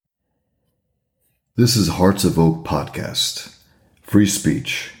This is Hearts of Oak Podcast. Free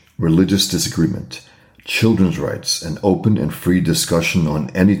speech, religious disagreement, children's rights, and open and free discussion on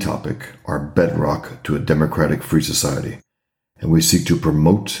any topic are bedrock to a democratic free society, and we seek to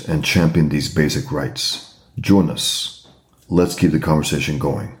promote and champion these basic rights. Join us. Let's keep the conversation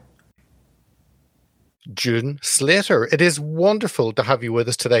going. June Slater, it is wonderful to have you with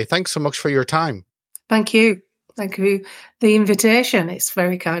us today. Thanks so much for your time. Thank you. Thank you. The invitation, it's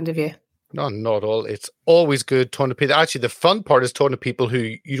very kind of you. No, not at all. It's always good talking to people. Actually, the fun part is talking to people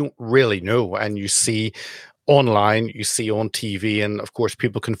who you don't really know and you see online, you see on TV, and of course,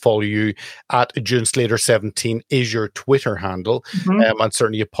 people can follow you at June Slater 17 is your Twitter handle, and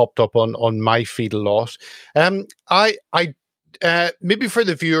certainly you popped up on my feed a lot. Maybe for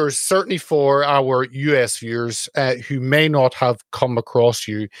the viewers, certainly for our US viewers who may not have come across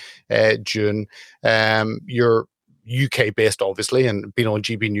you, June, you're UK based, obviously, and being on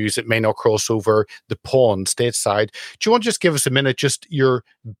GB News, it may not cross over the pond stateside. Do you want to just give us a minute, just your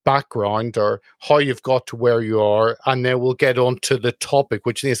background or how you've got to where you are, and then we'll get on to the topic,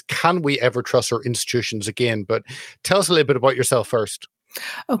 which is, can we ever trust our institutions again? But tell us a little bit about yourself first.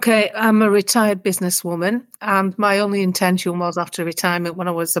 Okay, I'm a retired businesswoman, and my only intention was after retirement, when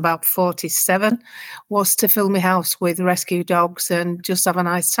I was about 47, was to fill my house with rescue dogs and just have a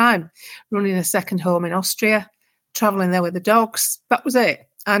nice time, running a second home in Austria, travelling there with the dogs. That was it.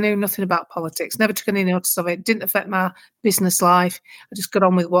 I knew nothing about politics, never took any notice of it, didn't affect my business life. I just got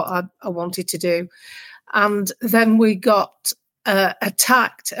on with what I wanted to do. And then we got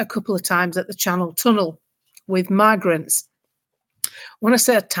attacked a couple of times at the Channel Tunnel with migrants. When I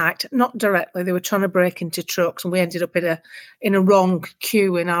say attacked, not directly, they were trying to break into trucks, and we ended up in a wrong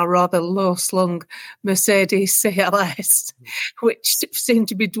queue in our rather low-slung Mercedes CLS, which seemed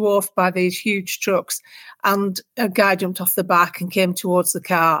to be dwarfed by these huge trucks. And a guy jumped off the back and came towards the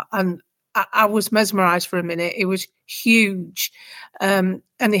car, and I was mesmerised for a minute. It was huge, and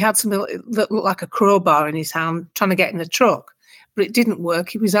he had something that looked like a crowbar in his hand, trying to get in the truck, but it didn't work.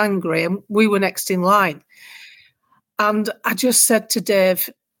 He was angry, and we were next in line. And I just said to Dave,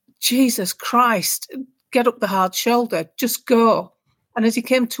 Jesus Christ, get up the hard shoulder, just go. And as he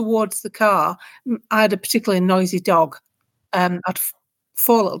came towards the car, I had a particularly noisy dog. I had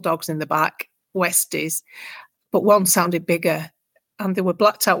 4 little dogs in the back, Westies, but one sounded bigger. And they were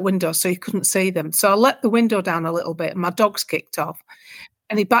blacked out windows, so you couldn't see them. So I let the window down a little bit, and my dogs kicked off.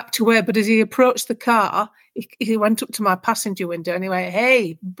 And he backed away, but as he approached the car, he went up to my passenger window and he went,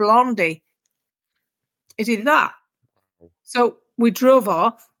 "Hey, Blondie." He did that. So we drove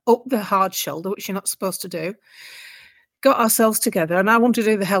off up the hard shoulder, which you're not supposed to do, got ourselves together, and I wondered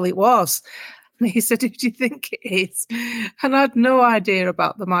who the hell it was. And he said, "Who do you think it is?" And I had no idea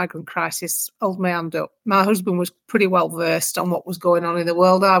about the migrant crisis. Hold my hand up. My husband was pretty well versed on what was going on in the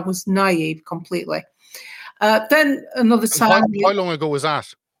world. I was naive completely. Then another time. How long ago was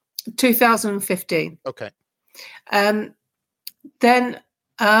that? 2015. Okay. Then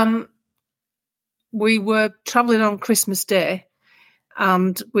we were travelling on Christmas Day,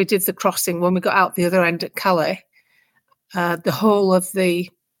 and we did the crossing. When we got out the other end at Calais, the whole of the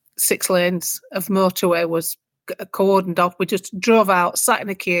 6 lanes of motorway was cordoned off. We just drove out, sat in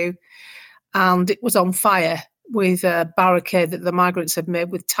a queue, and it was on fire with a barricade that the migrants had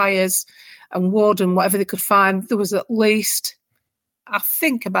made with tyres and wood and whatever they could find. There was at least, I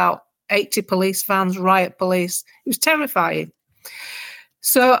think, about 80 police vans, riot police. It was terrifying.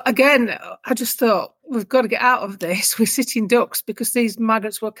 So again, I just thought, we've got to get out of this. We're sitting ducks, because these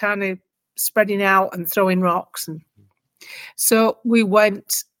migrants were kind of spreading out and throwing rocks. And so we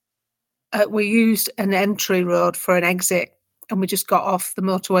went, we used an entry road for an exit, and we just got off the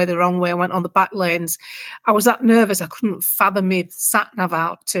motorway the wrong way and went on the back lanes. I was that nervous, I couldn't fathom me sat-nav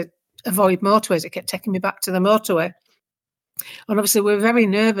out to avoid motorways. It kept taking me back to the motorway. And obviously we were very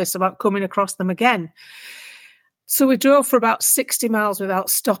nervous about coming across them again. So we drove for about 60 miles without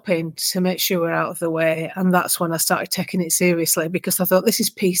stopping to make sure we're out of the way. And that's when I started taking it seriously, because I thought, this is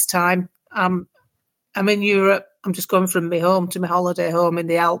peacetime. I'm in Europe. I'm just going from my home to my holiday home in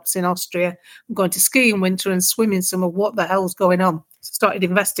the Alps in Austria. I'm going to ski in winter and swim in summer. What the hell's going on? So I started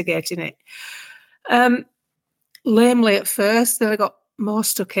investigating it. Lamely at first, then I got more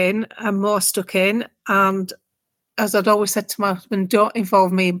stuck in. And as I'd always said to my husband, don't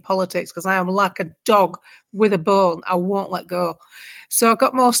involve me in politics, because I am like a dog with a bone. I won't let go. So I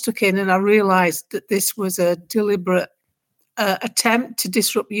got more stuck in, and I realised that this was a deliberate attempt to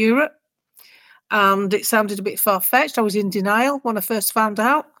disrupt Europe. And it sounded a bit far-fetched. I was in denial when I first found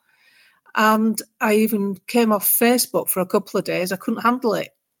out. And I even came off Facebook for a couple of days. I couldn't handle it.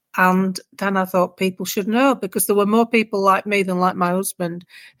 And then I thought people should know, because there were more people like me than like my husband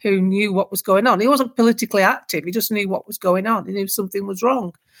who knew what was going on. He wasn't politically active. He just knew what was going on. He knew something was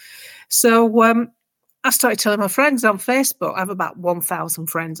wrong. So I started telling my friends on Facebook. I have about 1,000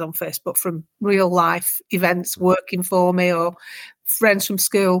 friends on Facebook from real life events working for me or friends from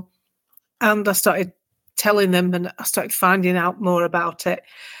school. And I started telling them, and I started finding out more about it.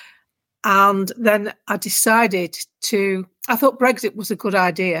 And then I decided I thought Brexit was a good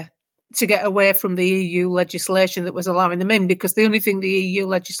idea to get away from the EU legislation that was allowing them in, because the only thing the EU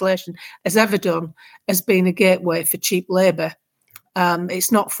legislation has ever done has been a gateway for cheap labour.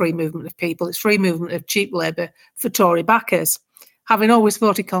 It's not free movement of people, it's free movement of cheap labour for Tory backers. Having always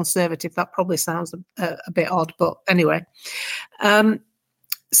voted Conservative, that probably sounds a bit odd, but anyway.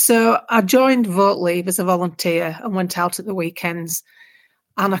 So I joined Vote Leave as a volunteer and went out at the weekends.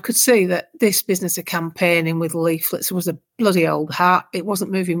 And I could see that this business of campaigning with leaflets was a bloody old hat. It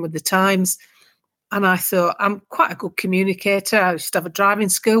wasn't moving with the times. And I thought, I'm quite a good communicator. I used to have a driving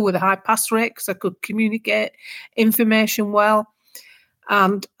school with a high pass rate because I could communicate information well.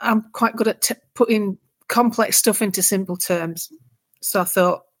 And I'm quite good at putting complex stuff into simple terms. So I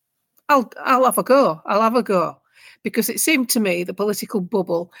thought, I'll have a go. I'll have a go. Because it seemed to me the political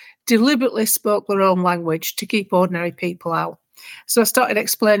bubble deliberately spoke their own language to keep ordinary people out. So I started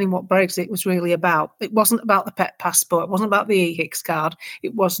explaining what Brexit was really about. It wasn't about the pet passport. It wasn't about the EHIX card.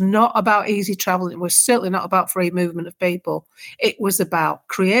 It was not about easy travel. It was certainly not about free movement of people. It was about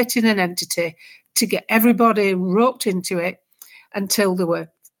creating an entity to get everybody roped into it until they were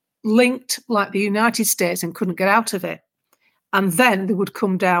linked like the United States and couldn't get out of it. And then they would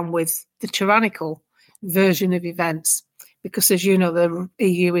come down with the tyrannical version of events. Because, as you know, the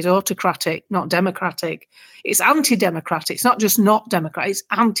EU is autocratic, not democratic. It's anti-democratic. It's not just not democratic, it's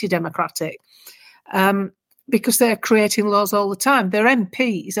anti-democratic. Because they're creating laws all the time. Their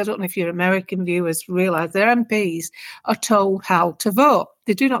MPs, I don't know if your American viewers realise, their MPs are told how to vote.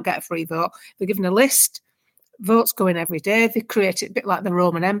 They do not get a free vote. They're given a list. Votes go in every day. They create it a bit like the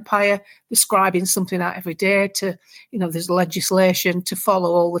Roman Empire, describing something out every day to, there's legislation to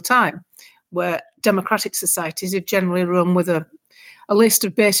follow all the time. Where democratic societies are generally run with a list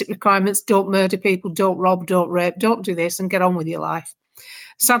of basic requirements: don't murder people, don't rob, don't rape, don't do this, and get on with your life.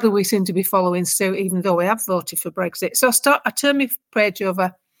 Sadly, we seem to be following suit, even though we have voted for Brexit. So I turned my page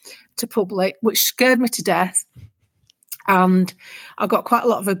over to public, which scared me to death. And I got quite a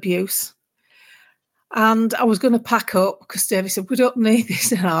lot of abuse. And I was going to pack up because David said, we don't need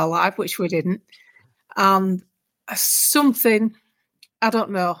this in our life, which we didn't. And something, I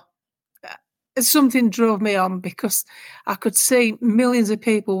don't know, something drove me on because I could see millions of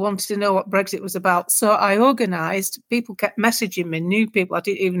people wanted to know what Brexit was about. So I organised, people kept messaging me, new people I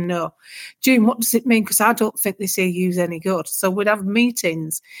didn't even know. June, what does it mean? Because I don't think this EU's any good. So we'd have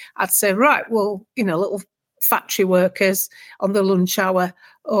meetings. I'd say, right, well, little factory workers on the lunch hour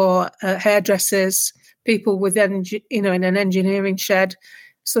or hairdressers, people with, in an engineering shed.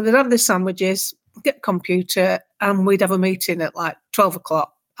 So they'd have their sandwiches, get a computer, and we'd have a meeting at like 12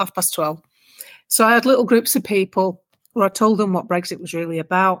 o'clock, 12:30. So I had little groups of people where I told them what Brexit was really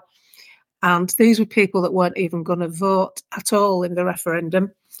about. And these were people that weren't even going to vote at all in the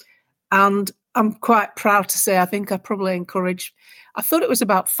referendum. And I'm quite proud to say I think I probably encouraged, I thought it was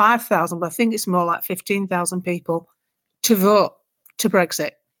about 5,000, but I think it's more like 15,000 people to vote to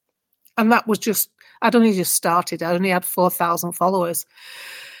Brexit. And that was I'd only just started. I only had 4,000 followers.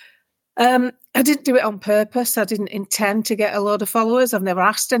 I didn't do it on purpose. I didn't intend to get a load of followers. I've never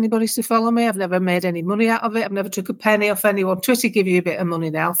asked anybody to follow me. I've never made any money out of it. I've never took a penny off anyone. Twitter give you a bit of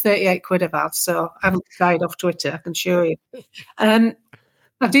money now, 38 quid I've had, so I haven't died off Twitter, I can assure you.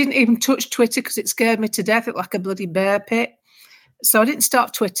 I didn't even touch Twitter because it scared me to death. It like a bloody bear pit. So I didn't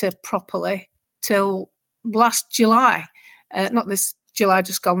start Twitter properly till last July. Not this July,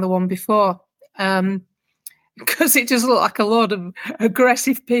 just gone, the one before. Because it just looked like a load of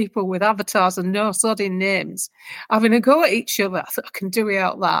aggressive people with avatars and no sodding names having a go at each other. I thought, I can do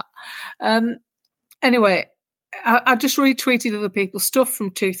without that. Anyway, I just retweeted other people's stuff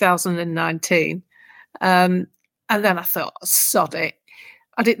from 2019. And then I thought, sod it.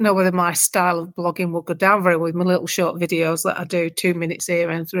 I didn't know whether my style of blogging would go down very well with my little short videos that I do, 2 minutes here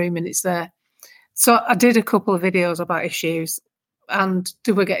and 3 minutes there. So I did a couple of videos about issues. And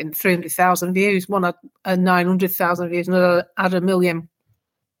they were getting 300,000 views. One had 900,000 views, another had 1 million.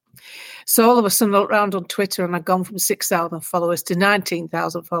 So all of a sudden, I looked around on Twitter and I'd gone from 6,000 followers to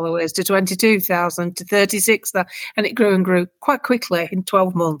 19,000 followers to 22,000 to 36,000. And it grew and grew quite quickly in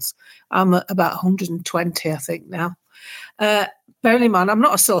 12 months. I'm at about 120, I think, now. Bearing in mind, I'm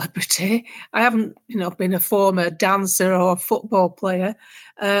not a celebrity. I haven't, been a former dancer or football player.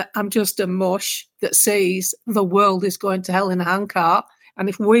 I'm just a mush that sees the world is going to hell in a handcart. And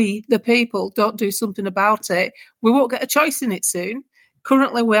if we, the people, don't do something about it, we won't get a choice in it soon.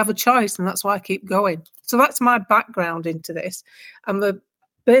 Currently, we have a choice, and that's why I keep going. So that's my background into this. I'm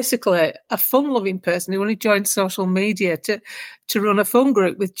basically a fun-loving person who only joined social media to run a fun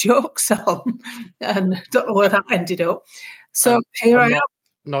group with jokes on, and don't know where that ended up. So here I am.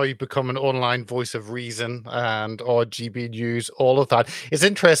 Now you become an online voice of reason and GB News, all of that. It's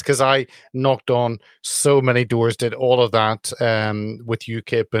interesting because I knocked on so many doors, did all of that with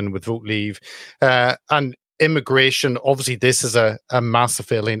UKIP and with Vote Leave. And immigration, obviously this is a massive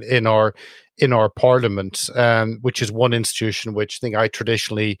failing in our parliament, which is one institution which I think I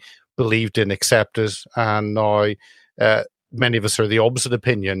traditionally believed in, accepted, and now many of us are the opposite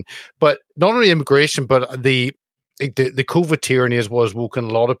opinion. But not only immigration, but the COVID tyranny has woken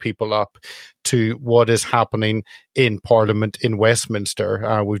a lot of people up to what is happening in Parliament in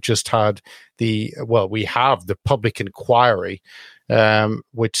Westminster. We've just had we have the public inquiry,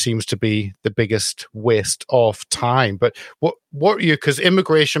 which seems to be the biggest waste of time. But what are you, because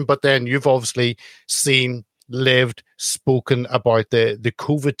immigration, but then you've obviously seen, lived, spoken about the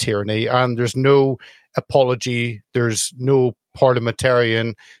COVID tyranny, and there's no apology, there's no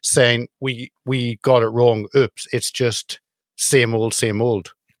parliamentarian saying we got it wrong, oops, it's just same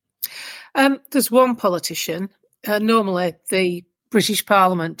old. There's one politician. Normally the British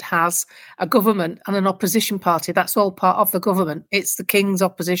Parliament has a government and an opposition party. That's all part of the government. It's the King's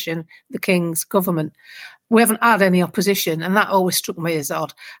opposition, the King's government. We haven't had any opposition, and that always struck me as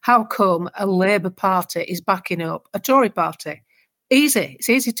odd. How come a Labour Party is backing up a Tory party? Easy. It's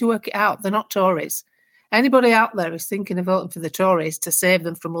easy to work it out. They're not Tories. Anybody out there who's thinking of voting for the Tories to save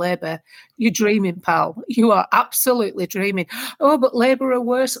them from Labour, you're dreaming, pal. You are absolutely dreaming. Oh, but Labour are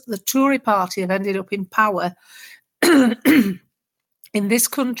worse. The Tory party have ended up in power in this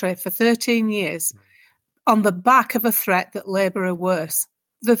country for 13 years on the back of a threat that Labour are worse.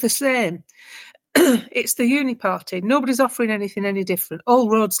 They're the same. It's the uni party. Nobody's offering anything any different. All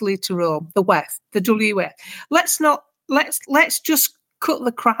roads lead to Rome, the WEF, the WF. Let's just cut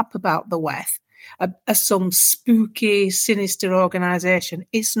the crap about the WEF. As some spooky, sinister organisation.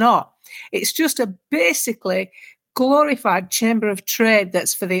 It's not. It's just a basically glorified chamber of trade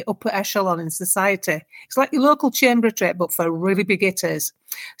that's for the upper echelon in society. It's like your local chamber of trade, but for really big hitters.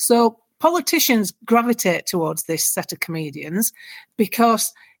 So politicians gravitate towards this set of comedians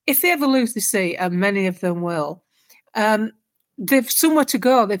because if they ever lose the seat, and many of them will, they've somewhere to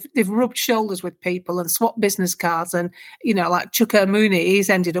go. They've rubbed shoulders with people and swapped business cards. And, like Chuka Mooney, he's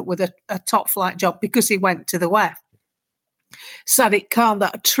ended up with a top flight job because he went to the WEF. Sadiq Khan,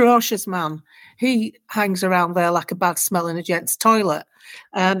 that atrocious man, he hangs around there like a bad smell in a gent's toilet.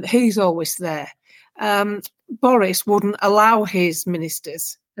 He's always there. Boris wouldn't allow his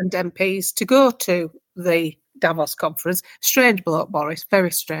ministers and MPs to go to the Davos conference. Strange bloke, Boris,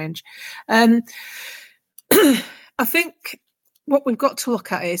 very strange. I think what we've got to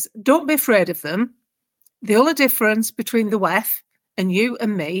look at is don't be afraid of them. The only difference between the WEF and you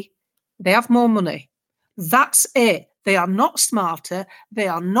and me, they have more money. That's it. They are not smarter. They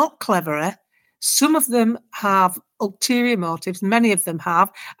are not cleverer. Some of them have ulterior motives. Many of them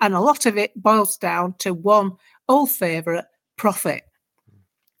have. And a lot of it boils down to one old favourite, profit.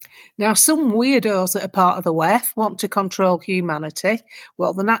 Now, some weirdos that are part of the WEF want to control humanity.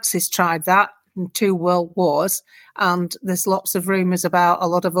 Well, the Nazis tried that in 2 world wars, and there's lots of rumours about a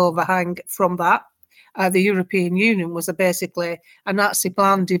lot of overhang from that. The European Union was basically a Nazi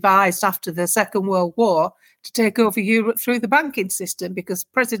plan devised after the Second World War to take over Europe through the banking system because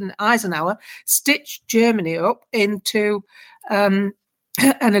President Eisenhower stitched Germany up into an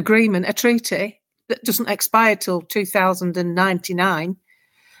agreement, a treaty that doesn't expire till 2099.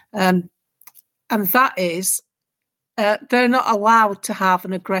 And that is, they're not allowed to have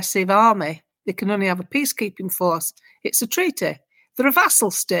an aggressive army. They can only have a peacekeeping force. It's a treaty. They're a vassal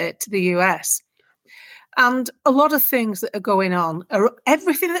state to the US. And a lot of things that are going on,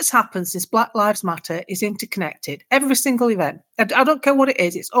 everything that's happened since Black Lives Matter is interconnected. Every single event. I don't care what it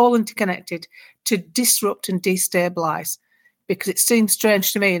is. It's all interconnected to disrupt and destabilise. Because it seems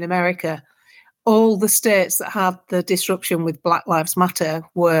strange to me in America, all the states that had the disruption with Black Lives Matter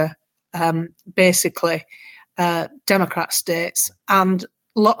were basically Democrat states, and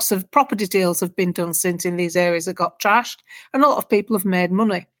lots of property deals have been done since in these areas that got trashed, and a lot of people have made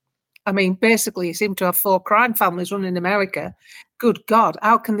money. I mean, basically, you seem to have 4 crime families running America good God,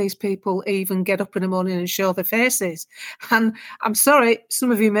 how can these people even get up in the morning and show their faces? And I'm sorry,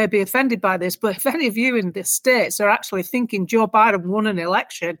 some of you may be offended by this, but if any of you in the States are actually thinking Joe Biden won an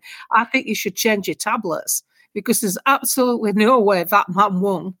election, I think you should change your tablets, because there's absolutely no way that man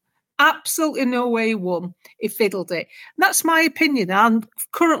won. Absolutely no way he won. He fiddled it. That's my opinion. And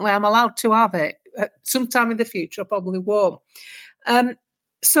currently I'm allowed to have it. Sometime in the future, I probably won't.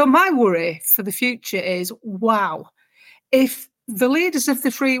 So my worry for the future is, wow, if the leaders of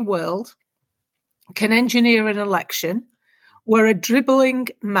the free world can engineer an election where a dribbling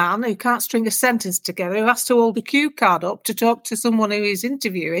man who can't string a sentence together, who has to hold a cue card up to talk to someone who he's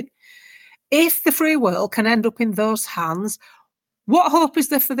interviewing, if the free world can end up in those hands, what hope is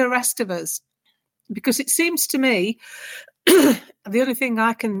there for the rest of us? Because it seems to me, the only thing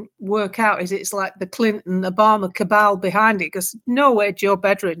I can work out is it's like the Clinton-Obama cabal behind it, because no way Joe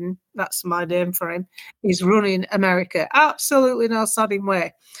Bedridden, that's my name for him, is running America. Absolutely no sodding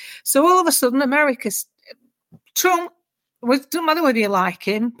way. So all of a sudden, Trump, it doesn't matter whether you like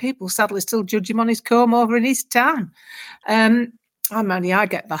him, people sadly still judge him on his comb over in his tan. I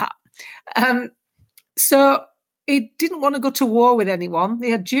get that. So he didn't want to go to war with anyone.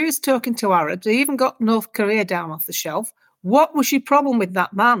 He had Jews talking to Arabs. He even got North Korea down off the shelf. What was your problem with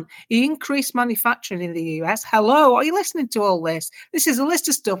that man? He increased manufacturing in the US. Hello, are you listening to all this? This is a list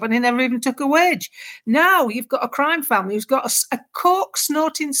of stuff, and he never even took a wage. Now you've got a crime family who's got a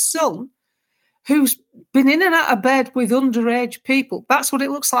coke-snorting son who's been in and out of bed with underage people. That's what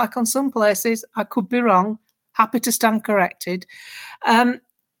it looks like on some places. I could be wrong. Happy to stand corrected.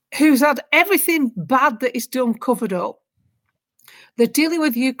 Who's had everything bad that he's done covered up. They're dealing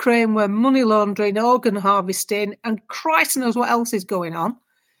with Ukraine where money laundering, organ harvesting, and Christ knows what else is going on.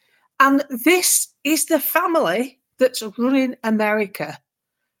 And this is the family that's running America.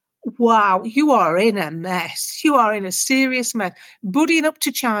 Wow, you are in a mess. You are in a serious mess. Buddying up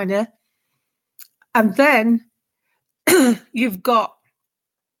to China. And then you've got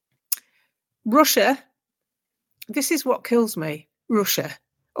Russia. This is what kills me. Russia.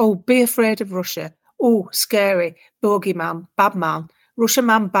 Oh, be afraid of Russia. Oh, scary. Bogeyman. Bad man. Russia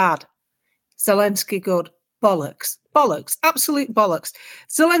man bad. Zelensky good. Bollocks. Bollocks. Absolute bollocks.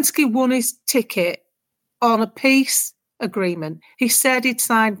 Zelensky won his ticket on a peace agreement. He said he'd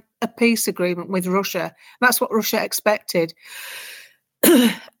signed a peace agreement with Russia. That's what Russia expected.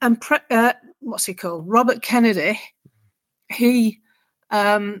 And what's he called? Robert Kennedy. He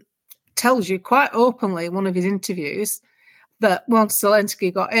tells you quite openly in one of his interviews that once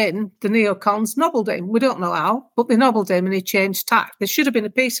Zelensky got in, the neocons nobbled him. We don't know how, but they nobbled him and he changed tack. There should have been a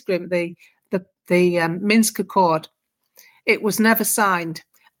peace agreement, the Minsk Accord. It was never signed.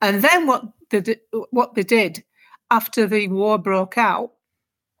 And then what they did after the war broke out,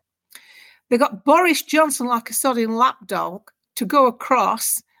 they got Boris Johnson like a sodding lapdog to go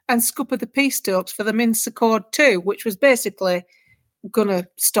across and scupper the peace talks for the Minsk Accord too, which was basically going to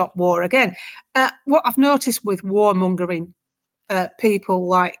stop war again. What I've noticed with warmongering people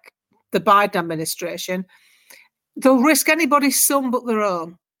like the Biden administration, they'll risk anybody's son but their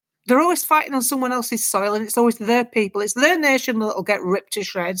own. They're always fighting on someone else's soil, and it's always their people. It's their nation that will get ripped to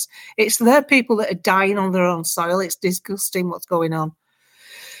shreds. It's their people that are dying on their own soil. It's disgusting what's going on.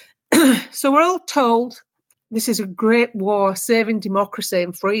 So we're all told this is a great war saving democracy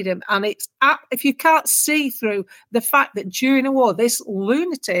and freedom. And it's if you can't see through the fact that during a war, this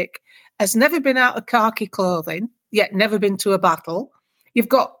lunatic has never been out of khaki clothing, yet never been to a battle. You've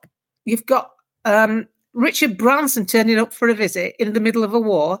got Richard Branson turning up for a visit in the middle of a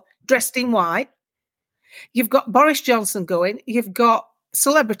war, dressed in white. You've got Boris Johnson going. You've got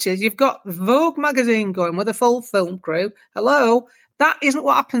celebrities. You've got Vogue magazine going with a full film crew. Hello. That isn't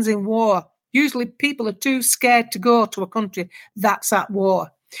what happens in war. Usually people are too scared to go to a country that's at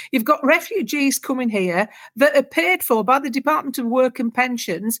war. You've got refugees coming here that are paid for by the Department of Work and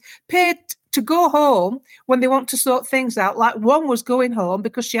Pensions, paid to go home when they want to sort things out. Like one was going home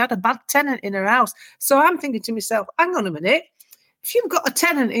because she had a bad tenant in her house. So I'm thinking to myself, hang on a minute. If you've got a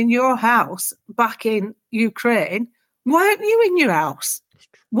tenant in your house back in Ukraine, why aren't you in your house?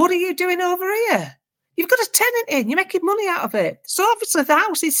 What are you doing over here? You've got a tenant in. You're making money out of it. So obviously the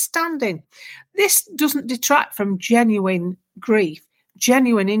house is standing. This doesn't detract from genuine grief,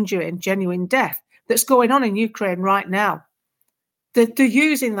 genuine injury and genuine death that's going on in Ukraine right now. They're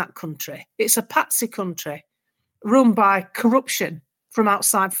using that country. It's a patsy country run by corruption from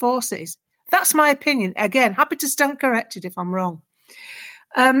outside forces. That's my opinion. Again, happy to stand corrected if I'm wrong.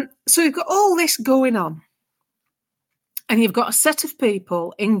 So you've got all this going on. And you've got a set of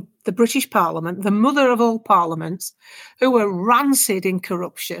people in the British Parliament, the mother of all parliaments, who are rancid in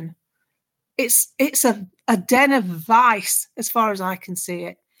corruption. It's a a den of vice, as far as I can see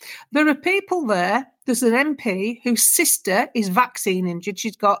it. There are people there. There's an MP whose sister is vaccine injured.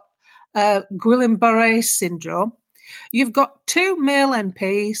 She's got Guillain-Barré syndrome. You've got 2 male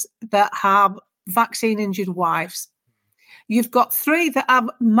MPs that have vaccine injured wives. You've got 3 that have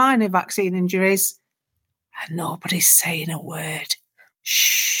minor vaccine injuries, and nobody's saying a word.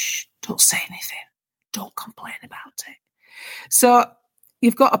 Shh, don't say anything. Don't complain about it. So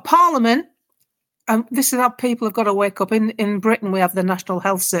you've got a parliament, and this is how people have got to wake up. In Britain, we have the National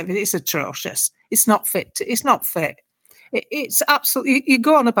Health Service. It's atrocious. It's not fit. It's not fit. It's absolutely, you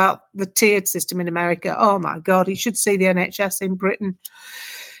go on about the tiered system in America. Oh my God, you should see the NHS in Britain.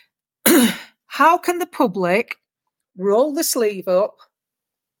 How can the public roll the sleeve up,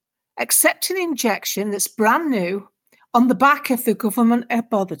 accept an injection that's brand new on the back of the government are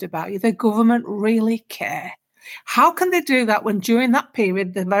bothered about you? The government really care. How can they do that when during that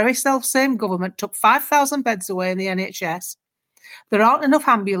period, the very self-same government took 5,000 beds away in the NHS? There aren't enough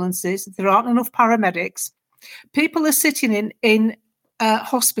ambulances. There aren't enough paramedics. People are sitting in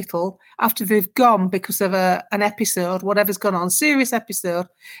hospital after they've gone because of an episode, whatever's gone on, serious episode,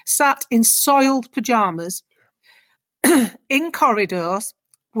 sat in soiled pyjamas in corridors,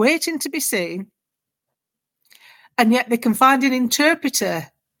 waiting to be seen, and yet they can find an interpreter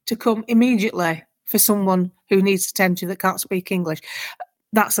to come immediately for someone who needs attention that can't speak English.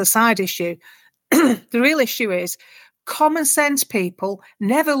 That's a side issue. The real issue is common sense people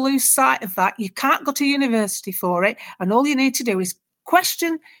never lose sight of that. You can't go to university for it, and all you need to do is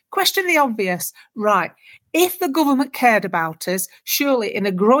question the obvious. Right, if the government cared about us, surely in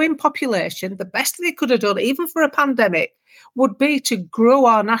a growing population, the best they could have done, even for a pandemic, would be to grow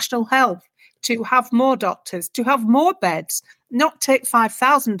our national health, to have more doctors, to have more beds, not take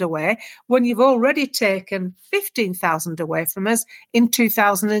 5,000 away when you've already taken 15,000 away from us in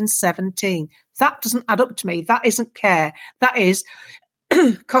 2017. That doesn't add up to me. That isn't care. That is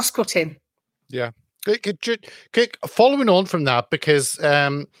cost cutting. Yeah. Following on from that, because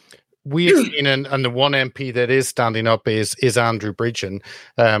we have seen, and the one MP that is standing up is Andrew Bridgen.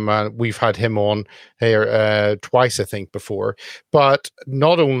 We've had him on here twice, I think, before. But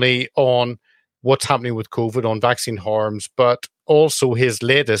not only on what's happening with COVID, on vaccine harms, but also his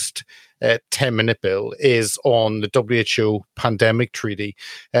latest 10-minute bill is on the WHO pandemic treaty,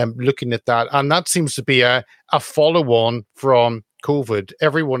 looking at that. And that seems to be a follow-on from COVID.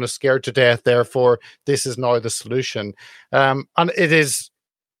 Everyone is scared to death, therefore this is now the solution. And it is,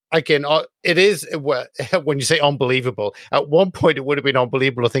 again, it is, when you say unbelievable, at one point it would have been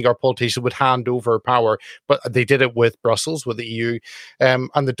unbelievable. I think our politicians would hand over power, but they did it with Brussels, with the EU, and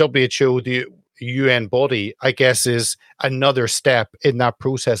the WHO, the UN body, I guess, is another step in that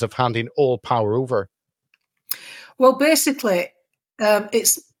process of handing all power over. Well, basically,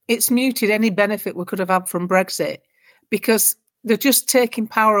 it's muted any benefit we could have had from Brexit, because they're just taking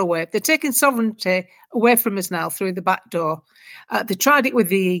power away. They're taking sovereignty away from us now through the back door. They tried it with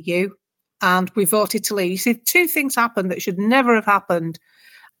the EU, and we voted to leave. You see, 2 things happened that should never have happened.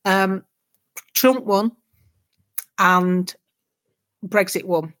 Trump won, and Brexit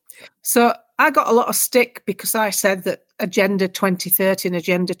won. So I got a lot of stick because I said that Agenda 2030 and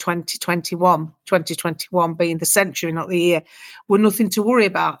Agenda 2021 being the century, not the year, were nothing to worry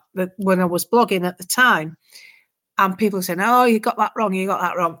about when I was blogging at the time. And people were saying, oh, you got that wrong,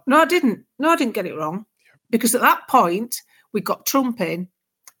 No, I didn't get it wrong. Because at that point, we got Trump in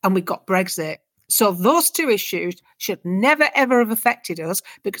and we got Brexit. So those 2 issues should never, ever have affected us,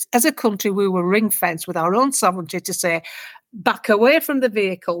 because as a country, we were ring-fenced with our own sovereignty to say, back away from the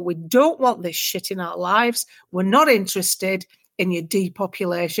vehicle. We don't want this shit in our lives. We're not interested in your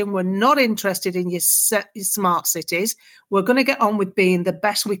depopulation. We're not interested in your smart cities. We're going to get on with being the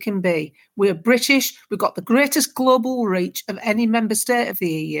best we can be. We're British. We've got the greatest global reach of any member state of the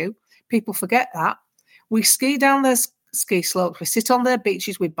EU. People forget that. We ski down their ski slopes. We sit on their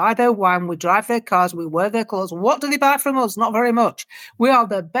beaches. We buy their wine. We drive their cars. We wear their clothes. What do they buy from us? Not very much. We are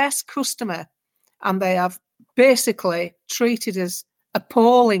their best customer, and they have basically treated us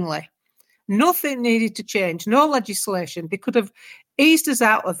appallingly. Nothing needed to change. No legislation. They could have eased us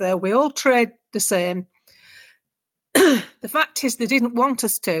out of there. We all trade the same. The fact is, they didn't want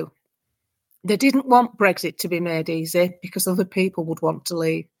us to. They didn't want Brexit to be made easy because other people would want to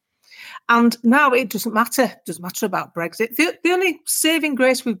leave. And now it doesn't matter. It doesn't matter about Brexit. The only saving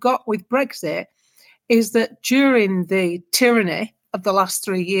grace we've got with Brexit is that during the tyranny of the last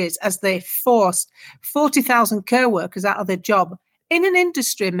 3 years, as they forced 40,000 care workers out of their job in an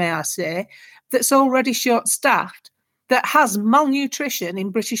industry, may I say, that's already short-staffed, that has malnutrition in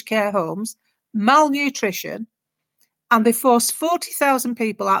British care homes, malnutrition, and they forced 40,000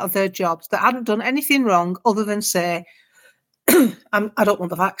 people out of their jobs that hadn't done anything wrong other than say, I don't want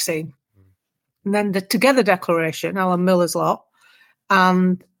the vaccine. And then the Together Declaration, Alan Miller's lot,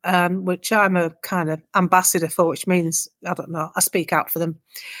 and which I'm a kind of ambassador for, which means, I don't know, I speak out for them.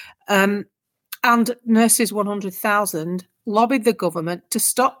 And Nurses 100,000 lobbied the government to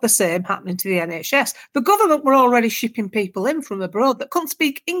stop the same happening to the NHS. The government were already shipping people in from abroad that couldn't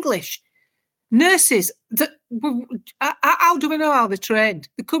speak English. Nurses, how do we know how they're trained?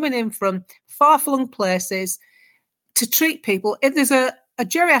 They're coming in from far-flung places to treat people. If there's a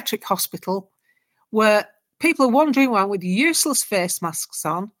geriatric hospital where people are wandering around with useless face masks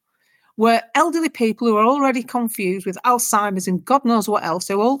on, where elderly people who are already confused with Alzheimer's and God knows what else,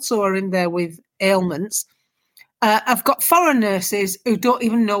 who also are in there with ailments, I've got foreign nurses who don't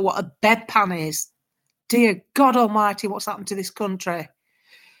even know what a bedpan is. Dear God Almighty, what's happened to this country?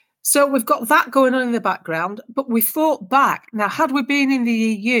 So we've got that going on in the background, but we fought back. Now, had we been in the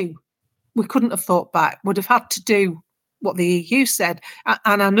EU, we couldn't have fought back. We'd have had to do what the EU said.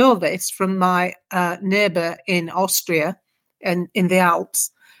 And I know this from my neighbour in Austria and in the Alps.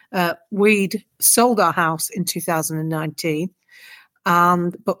 We'd sold our house in 2019,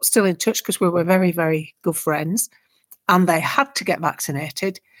 but still in touch because we were very, very good friends. And they had to get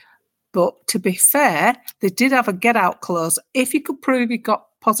vaccinated. But to be fair, they did have a get-out clause. If you could prove you got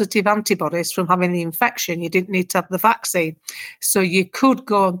positive antibodies from having the infection, you didn't need to have the vaccine. So you could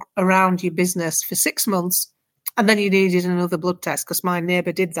go around your business for 6 months and then you needed another blood test, because my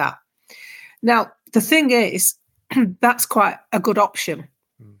neighbour did that. Now, the thing is, that's quite a good option.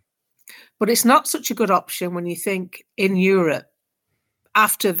 But it's not such a good option when you think in Europe,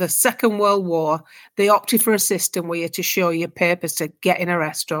 after the Second World War, they opted for a system where you had to show your papers to get in a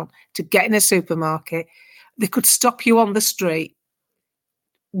restaurant, to get in a supermarket. They could stop you on the street.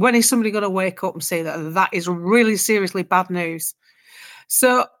 When is somebody going to wake up and say that is really seriously bad news?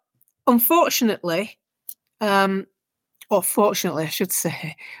 So, unfortunately, or fortunately, I should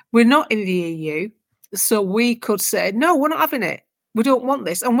say, we're not in the EU. So we could say, no, we're not having it. We don't want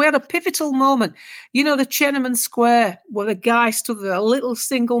this. And we had a pivotal moment. You know, the Tiananmen Square, where the guy stood there, a little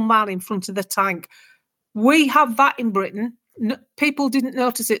single man in front of the tank. We have that in Britain. No, people didn't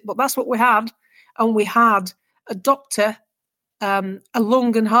notice it, but that's what we had. And we had a doctor, a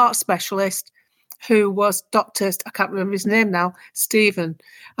lung and heart specialist, who was Dr. I can't remember his name now, Stephen.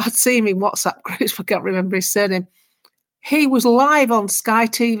 I'd seen him in WhatsApp groups, but I can't remember his surname. He was live on Sky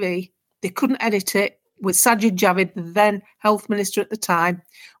TV. They couldn't edit it, with Sajid Javid, the then health minister at the time,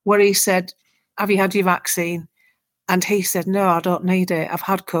 where he said, have you had your vaccine? And he said, no, I don't need it. I've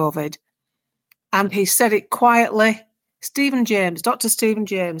had COVID. And he said it quietly. Stephen James, Dr. Stephen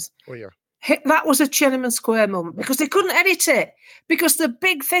James. Oh, yeah. That was a Tiananmen Square moment because they couldn't edit it. Because the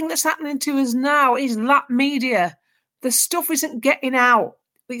big thing that's happening to us now is that media. The stuff isn't getting out.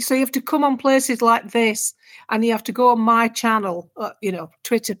 So you have to come on places like this and you have to go on my channel,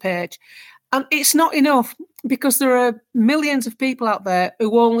 Twitter page. And it's not enough because there are millions of people out there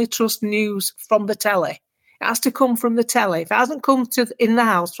who only trust news from the telly. It has to come from the telly. If it hasn't come in the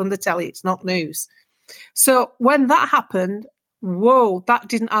house from the telly, it's not news. So when that happened, whoa, that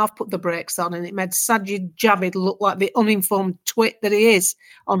didn't half put the brakes on, and it made Sajid Javid look like the uninformed twit that he is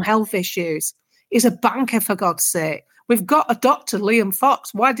on health issues. He's a banker, for God's sake. We've got a doctor, Liam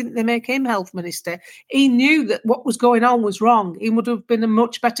Fox. Why didn't they make him health minister? He knew that what was going on was wrong. He would have been a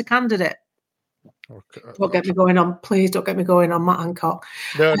much better candidate. Okay. Don't get me going on. Please don't get me going on Matt Hancock.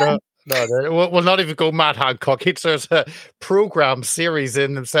 No. We'll not even go Matt Hancock. There's a program series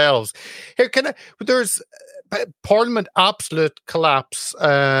in themselves. Here, there's Parliament absolute collapse,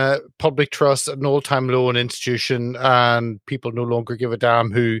 public trust at an all-time low in institution, and people no longer give a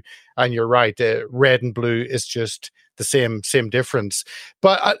damn who. And you're right, red and blue is just the same difference.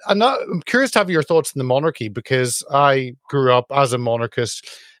 But I'm curious to have your thoughts on the monarchy, because I grew up as a monarchist.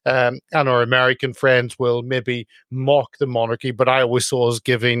 And our American friends will maybe mock the monarchy, but I always saw as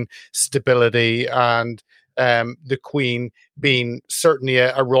giving stability, and the Queen being certainly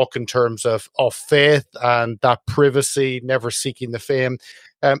a rock in terms of faith and that privacy, never seeking the fame.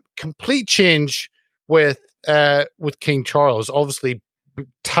 Complete change with King Charles, obviously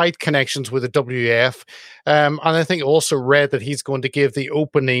tight connections with the WEF, and I think also read that he's going to give the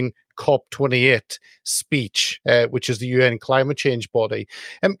opening COP28 speech, which is the UN climate change body.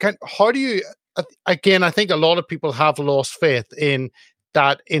 How do you, again, I think a lot of people have lost faith in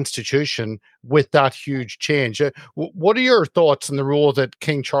that institution with that huge change. What are your thoughts on the role that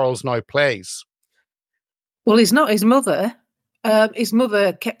King Charles now plays? Well, he's not his mother, his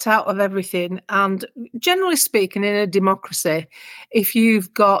mother kept out of everything. And generally speaking, in a democracy, if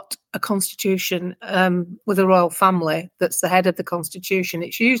you've got a constitution with a royal family that's the head of the constitution,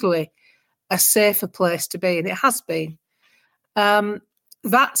 it's usually a safer place to be, and it has been.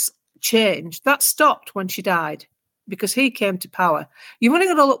 That's changed. That stopped when she died because he came to power. You've only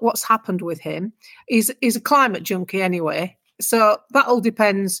got to look what's happened with him. He's a climate junkie anyway, so that all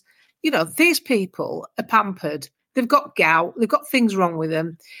depends. These people are pampered. They've got gout. They've got things wrong with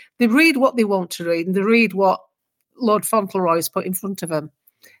them. They read what they want to read, and they read what Lord Fauntleroy's put in front of them.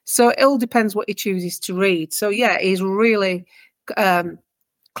 So it all depends what he chooses to read. So, yeah, he's really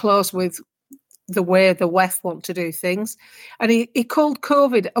close with the way the WEF want to do things. And he called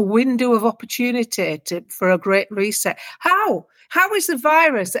COVID a window of opportunity for a great reset. How? How is the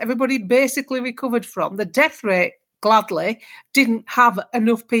virus that everybody basically recovered from, the death rate, gladly, didn't have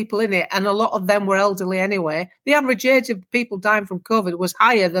enough people in it, and a lot of them were elderly anyway. The average age of people dying from COVID was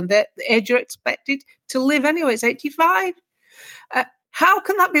higher than the age you're expected to live anyway. It's 85. How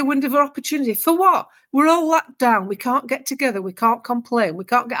can that be a window of opportunity? For what? We're all locked down. We can't get together. We can't complain. We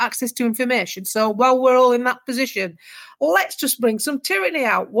can't get access to information. So while we're all in that position, let's just bring some tyranny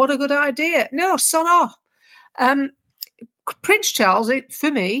out. What a good idea. No, son off. Prince Charles, for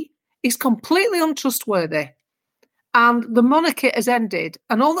me, is completely untrustworthy. And the monarchy has ended.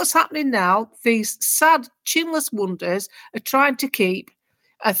 And all that's happening now, these sad, chinless wonders are trying to keep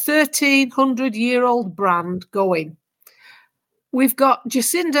a 1,300-year-old brand going. We've got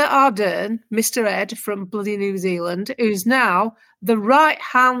Jacinda Ardern, Mr. Ed from bloody New Zealand, who's now the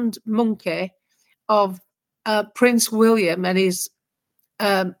right-hand monkey of Prince William and his,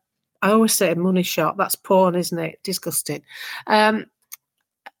 I always say money shot. That's porn, isn't it? Disgusting. What's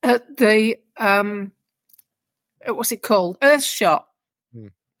it called? Earthshot.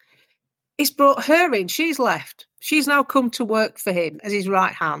 He's brought her in. She's left. She's now come to work for him as his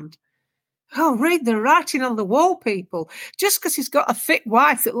right hand. Oh, read the writing on the wall, people. Just because he's got a fit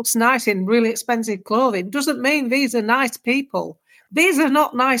wife that looks nice in really expensive clothing doesn't mean these are nice people. These are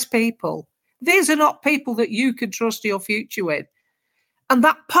not nice people. These are not people that you can trust your future with. And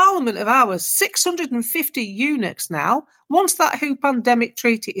that parliament of ours, 650 eunuchs now, once that WHO pandemic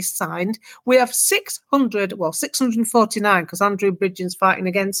treaty is signed, we have 649, because Andrew Bridgen's fighting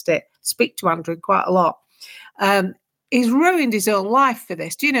against it. Speak to Andrew quite a lot. He's ruined his own life for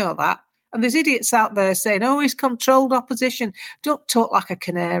this. Do you know that? And there's idiots out there saying, oh, he's controlled opposition. Don't talk like a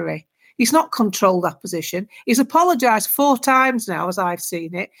canary. He's not controlled opposition. He's apologised 4 times now, as I've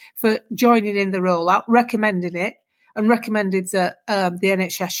seen it, for joining in the rollout, recommending it, and recommended that the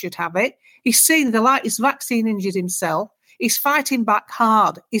NHS should have it. He's seen the light. He's vaccine injured himself. He's fighting back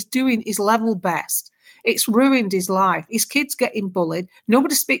hard. He's doing his level best. It's ruined his life. His kids getting bullied.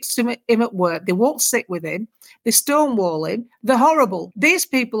 Nobody speaks to him at work. They won't sit with him. They stonewall him. They're horrible. These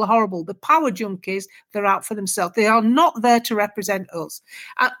people are horrible. The power junkies, they're out for themselves. They are not there to represent us.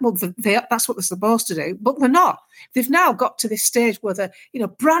 That's what they're supposed to do, but they're not. They've now got to this stage where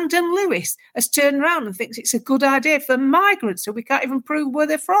Brandon Lewis has turned around and thinks it's a good idea for migrants who we can't even prove where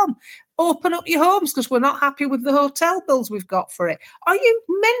they're from. Open up your homes because we're not happy with the hotel bills we've got for it. Are you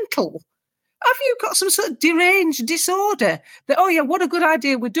mental? Have you got some sort of deranged disorder that, oh, yeah, what a good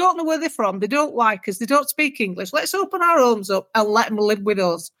idea. We don't know where they're from. They don't like us. They don't speak English. Let's open our homes up and let them live with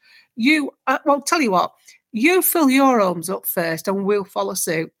us. Well, tell you what, you fill your homes up first and we'll follow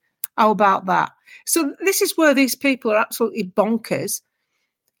suit. How about that? So this is where these people are absolutely bonkers,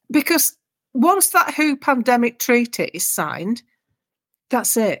 because once that WHO pandemic treaty is signed,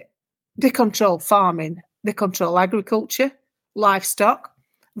 that's it. They control farming. They control agriculture, livestock,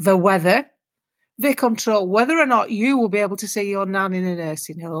 the weather. They control whether or not you will be able to see your nan in a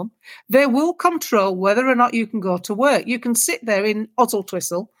nursing home. They will control whether or not you can go to work. You can sit there in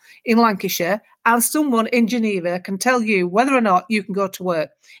Oswestwhistle in Lancashire and someone in Geneva can tell you whether or not you can go to work.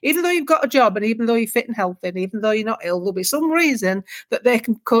 Even though you've got a job and even though you're fit and healthy and even though you're not ill, there'll be some reason that they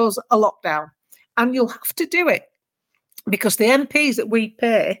can cause a lockdown. And you'll have to do it because the MPs that we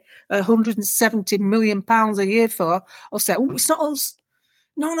pay £170 million a year for will say, oh, it's not us.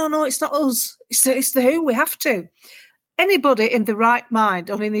 No, it's not us. It's the WHO. We have to. Anybody in the right mind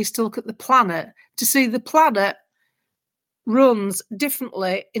only needs to look at the planet to see the planet runs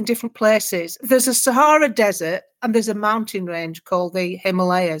differently in different places. There's a Sahara Desert and there's a mountain range called the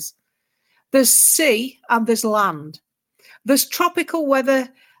Himalayas. There's sea and there's land. There's tropical weather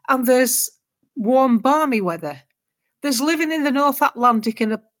and there's warm, balmy weather. There's living in the North Atlantic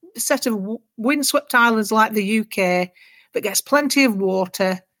in a set of windswept islands like the UK that gets plenty of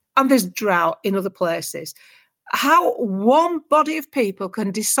water, and there's drought in other places. How one body of people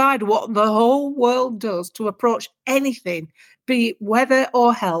can decide what the whole world does to approach anything, be it weather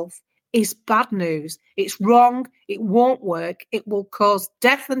or health, is bad news. It's wrong. It won't work. It will cause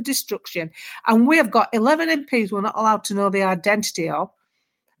death and destruction. And we have got 11 MPs we're not allowed to know the identity of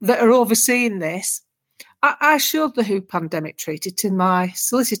that are overseeing this. I showed the WHO pandemic treaty to my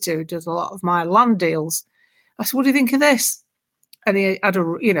solicitor who does a lot of my land deals. I said, what do you think of this? And he had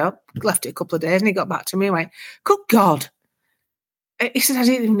left it a couple of days and he got back to me and went, good God. He said, I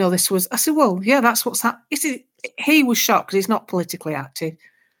didn't even know this was. I said, well, yeah, that's what's happening. He was shocked because he's not politically active.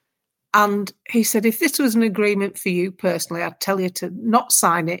 And he said, if this was an agreement for you personally, I'd tell you to not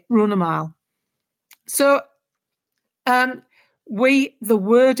sign it, run a mile. So the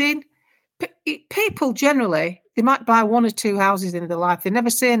wording, people generally, they might buy 1 or 2 houses in their life. They never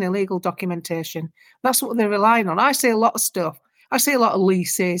see any legal documentation. That's what they're relying on. I see a lot of stuff. I see a lot of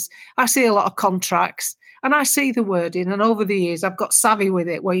leases. I see a lot of contracts. And I see the wording. And over the years, I've got savvy with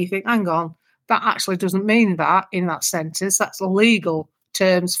it where you think, hang on, that actually doesn't mean that in that sentence. That's legal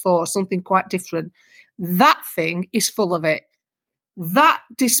terms for something quite different. That thing is full of it. That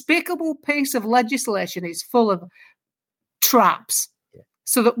despicable piece of legislation is full of traps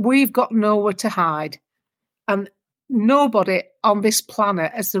so that we've got nowhere to hide. And nobody on this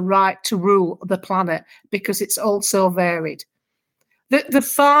planet has the right to rule the planet because it's all so varied. The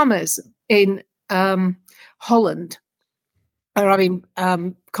farmers in Holland are having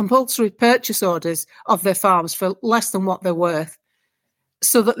compulsory purchase orders of their farms for less than what they're worth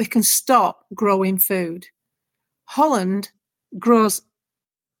so that they can stop growing food. Holland grows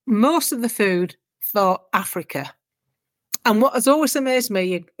most of the food for Africa. And what has always amazed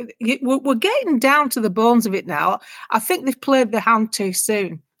me, we're getting down to the bones of it now. I think they've played their hand too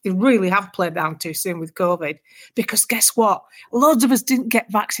soon. They really have played down too soon with COVID because guess what? Loads of us didn't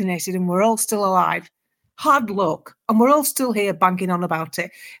get vaccinated and we're all still alive. Hard luck. And we're all still here banging on about it.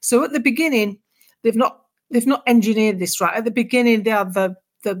 So at the beginning, they've not engineered this right. At the beginning, they had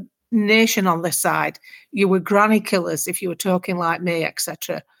the nation on their side. You were granny killers if you were talking like me,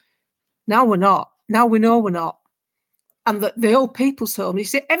 etc. Now we're not. Now we know we're not. And the old people's home, you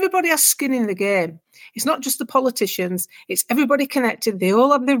see, everybody has skin in the game. It's not just the politicians. It's everybody connected. They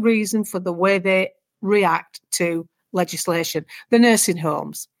all have their reason for the way they react to legislation. The nursing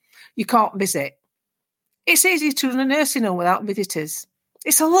homes, you can't visit. It's easy to run a nursing home without visitors.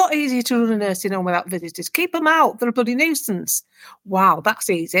 It's a lot easier to run a nursing home without visitors. Keep them out. They're a bloody nuisance. Wow, that's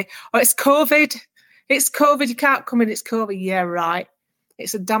easy. Oh, it's COVID. It's COVID. You can't come in. It's COVID. Yeah, right.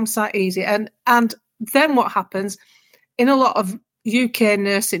 It's a damn sight easy. And then what happens? In a lot of UK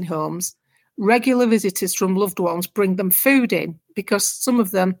nursing homes, regular visitors from loved ones bring them food in because some of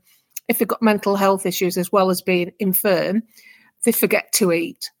them, if they've got mental health issues as well as being infirm, they forget to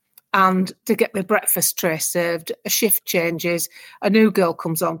eat and they get their breakfast tray served, a shift changes, a new girl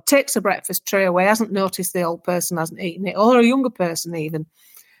comes on, takes the breakfast tray away, hasn't noticed the old person hasn't eaten it, or a younger person even.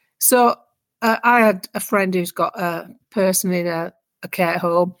 So I had a friend who's got a person in a care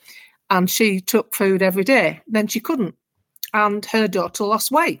home and she took food every day. Then she couldn't. And her daughter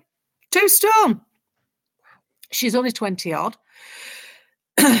lost weight. 2 stone. She's only 20 odd.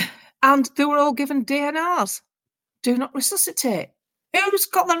 And they were all given DNRs. Do not resuscitate. Who's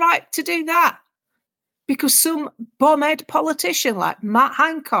got the right to do that? Because some bum-head politician like Matt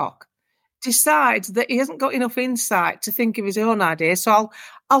Hancock decides that he hasn't got enough insight to think of his own ideas. So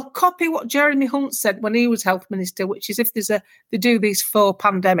I'll copy what Jeremy Hunt said when he was health minister, which is if they do these 4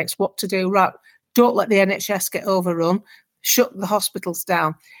 pandemics, what to do, right? Don't let the NHS get overrun. Shut the hospitals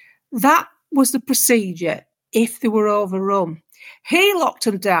down. That was the procedure if they were overrun. He locked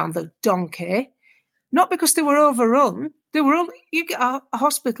them down, the donkey, not because they were overrun. They were only, you get a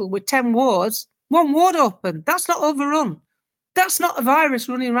hospital with 10 wards, 1 ward open. That's not overrun. That's not a virus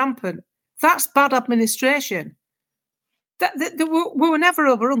running rampant. That's bad administration. We were never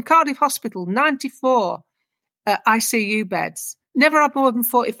overrun. Cardiff Hospital, 94 ICU beds. Never had more than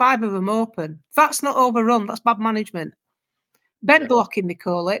 45 of them open. That's not overrun. That's bad management. Bed blocking, they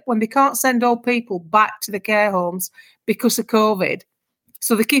call it, when they can't send old people back to the care homes because of COVID.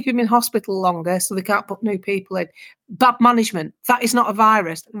 So they keep them in hospital longer so they can't put new people in. Bad management. That is not a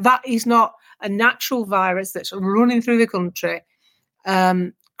virus. That is not a natural virus that's running through the country,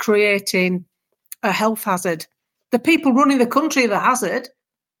 creating a health hazard. The people running the country are the hazard.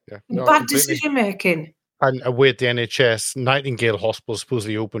 Yeah, no, bad decision making. And with the NHS, Nightingale Hospital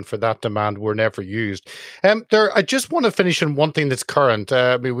supposedly open for that demand were never used. I just want to finish on one thing that's current.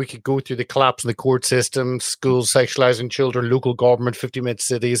 We could go through the collapse of the court system, schools sexualizing children, local government, 50-minute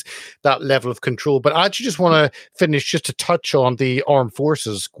cities, that level of control. But I actually just want to finish just to touch on the armed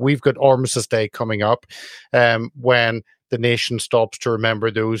forces. We've got Armistice Day coming up when the nation stops to remember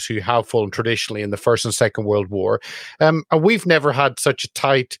those who have fallen traditionally in the First and Second World War. And we've never had such a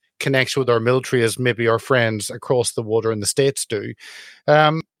tight connection with our military as maybe our friends across the water in the States do.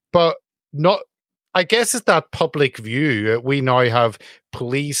 But not, I guess it's that public view. We now have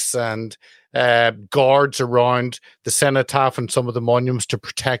police and guards around the cenotaph and some of the monuments to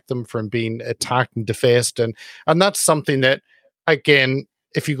protect them from being attacked and defaced. And that's something that, again,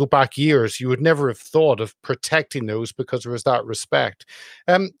 if you go back years, you would never have thought of protecting those because there was that respect.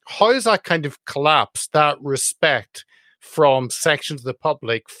 How has that kind of collapsed, that respect from sections of the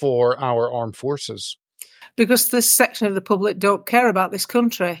public for our armed forces? Because this section of the public don't care about this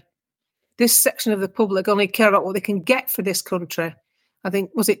country. This section of the public only care about what they can get for this country. I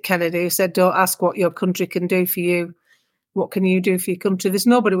think, was it Kennedy who said, don't ask what your country can do for you. What can you do for your country? There's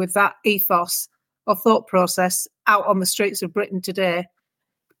nobody with that ethos or thought process out on the streets of Britain today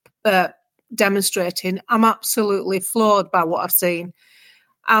demonstrating. I'm absolutely floored by what I've seen.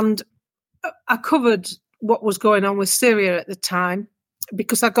 And I covered what was going on with Syria at the time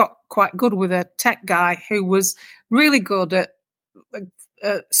because I got quite good with a tech guy who was really good at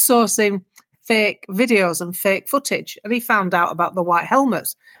sourcing fake videos and fake footage. And he found out about the white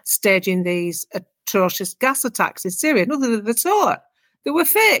helmets staging these atrocious gas attacks in Syria. Nothing of the sort. They were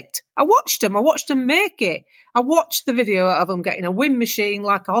faked. I watched them make it. I watched the video of them getting a wind machine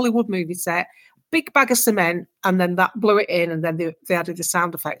like a Hollywood movie set, big bag of cement, and then that blew it in, and then they added the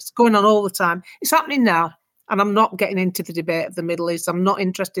sound effects. Going on all the time. It's happening now, and I'm not getting into the debate of the Middle East. I'm not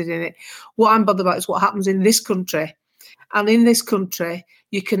interested in it. What I'm bothered about is what happens in this country. And in this country,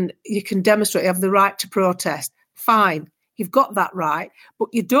 you can demonstrate you have the right to protest. Fine, you've got that right, but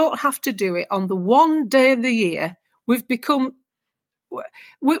you don't have to do it on the one day of the year. We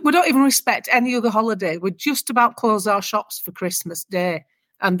don't even respect any other holiday. We're just about close our shops for Christmas Day.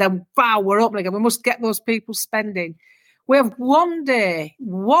 And then, wow, we're open again. We must get those people spending. We have one day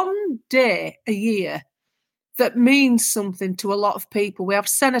a year that means something to a lot of people. We have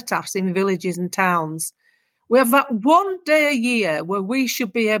cenotaphs in villages and towns. We have that one day a year where we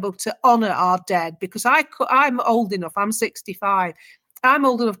should be able to honour our dead, because I'm old enough, I'm 65. I'm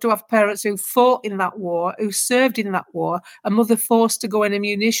old enough to have parents who fought in that war, who served in that war, a mother forced to go in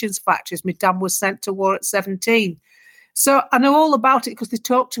munitions factories. My dad was sent to war at 17. So I know all about it because they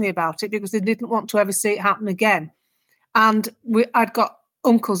talked to me about it, because they didn't want to ever see it happen again. And I'd got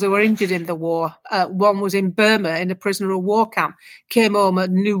uncles who were injured in the war. One was in Burma in a prisoner of war camp, came home a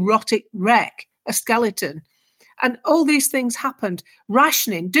neurotic wreck, a skeleton. And all these things happened.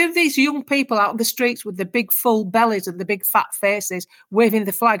 Rationing. Do these young people out on the streets with the big full bellies and the big fat faces waving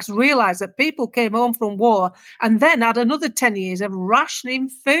the flags realise that people came home from war and then had another 10 years of rationing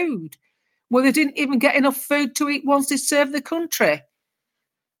food, where they didn't even get enough food to eat once they served the country?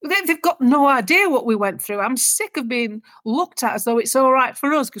 They've got no idea what we went through. I'm sick of being looked at as though it's all right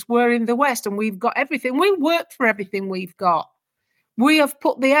for us because we're in the West and we've got everything. We work for everything we've got. We have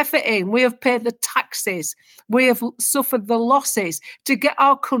put the effort in. We have paid the taxes. We have suffered the losses to get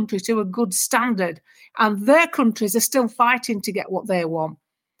our country to a good standard. And their countries are still fighting to get what they want.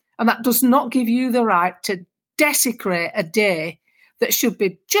 And that does not give you the right to desecrate a day that should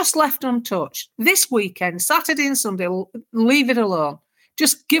be just left untouched. This weekend, Saturday and Sunday, leave it alone.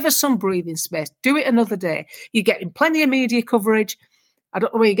 Just give us some breathing space. Do it another day. You're getting plenty of media coverage. I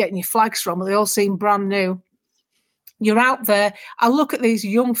don't know where you're getting your flags from, but they all seem brand new. You're out there. I look at these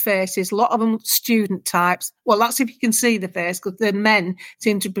young faces, a lot of them student types. Well, that's if you can see the face, because the men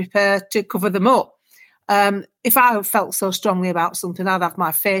seem to prepare to cover them up. If I felt so strongly about something, I'd have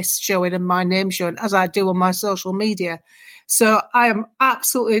my face showing and my name showing, as I do on my social media. So I am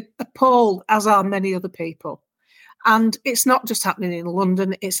absolutely appalled, as are many other people. And it's not just happening in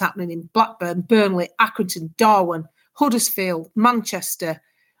London, it's happening in Blackburn, Burnley, Accrington, Darwen, Huddersfield, Manchester.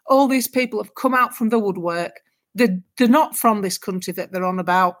 All these people have come out from the woodwork. They're not from this country that they're on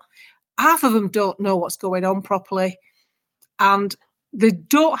about. Half of them don't know what's going on properly. And they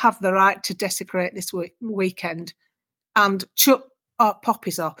don't have the right to desecrate this weekend and chuck our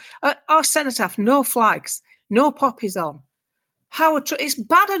poppies off. Our cenotaph, no flags, no poppies on. It's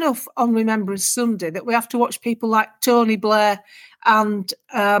bad enough on Remembrance Sunday that we have to watch people like Tony Blair and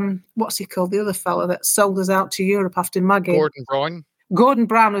what's he called, the other fella that sold us out to Europe after Maggie. Gordon Brown. Gordon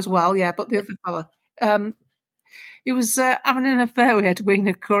Brown as well, yeah, but the other fella. He was having an affair with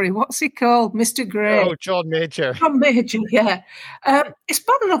Edwina Curry. What's he called? Mr. Grey. Oh, John Major. John Major, yeah. It's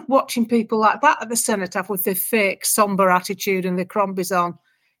bad enough watching people like that at the cenotaph with their fake sombre attitude and their crombies on.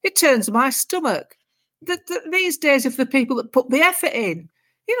 It turns my stomach. These days, of the people that put the effort in,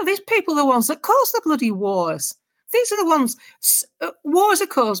 these people are the ones that cause the bloody wars. These are the ones. Wars are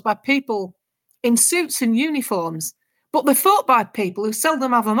caused by people in suits and uniforms, but they're fought by people who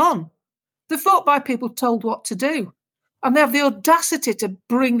seldom have them on. They're fought by people told what to do. And they have the audacity to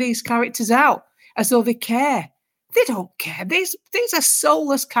bring these characters out as though they care. They don't care. These are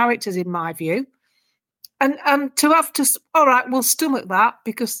soulless characters, in my view. And to have to, all right, we'll stomach that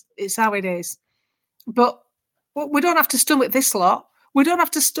because it's how it is. But we don't have to stomach this lot. We don't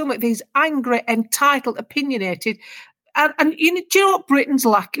have to stomach these angry, entitled, opinionated. And do you know what Britain's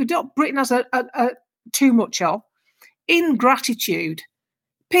like? Britain has a too much of? Ingratitude.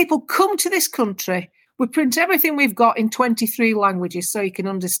 People come to this country. We print everything we've got in 23 languages so you can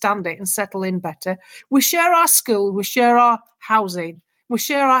understand it and settle in better. We share our school. We share our housing. We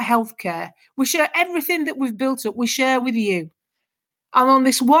share our healthcare. We share everything that we've built up. We share with you. And on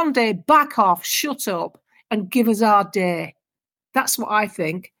this one day, back off, shut up, and give us our day. That's what I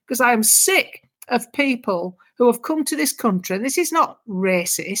think, because I am sick of people who have come to this country, and this is not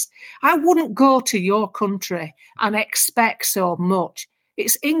racist. I wouldn't go to your country and expect so much.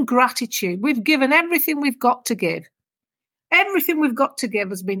 It's ingratitude. We've given everything we've got to give. Everything we've got to give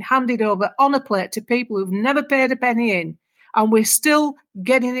has been handed over on a plate to people who've never paid a penny in, and we're still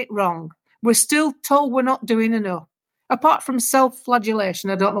getting it wrong. We're still told we're not doing enough. Apart from self-flagellation,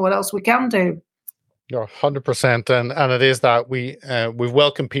 I don't know what else we can do. You're 100%, and it is that we've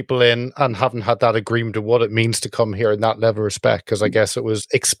welcomed people in and haven't had that agreement of what it means to come here in that level of respect, because I guess it was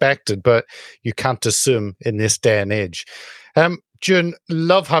expected, but you can't assume in this day and age. June,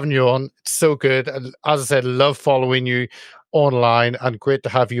 love having you on. It's so good. As I said, love following you online, and great to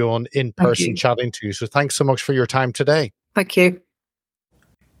have you on in person chatting to you. So thanks so much for your time today. Thank you.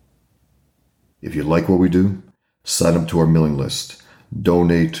 If you like what we do, sign up to our mailing list.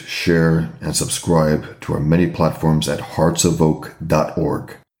 Donate, share, and subscribe to our many platforms at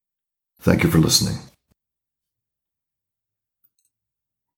heartsofoak.org. Thank you for listening.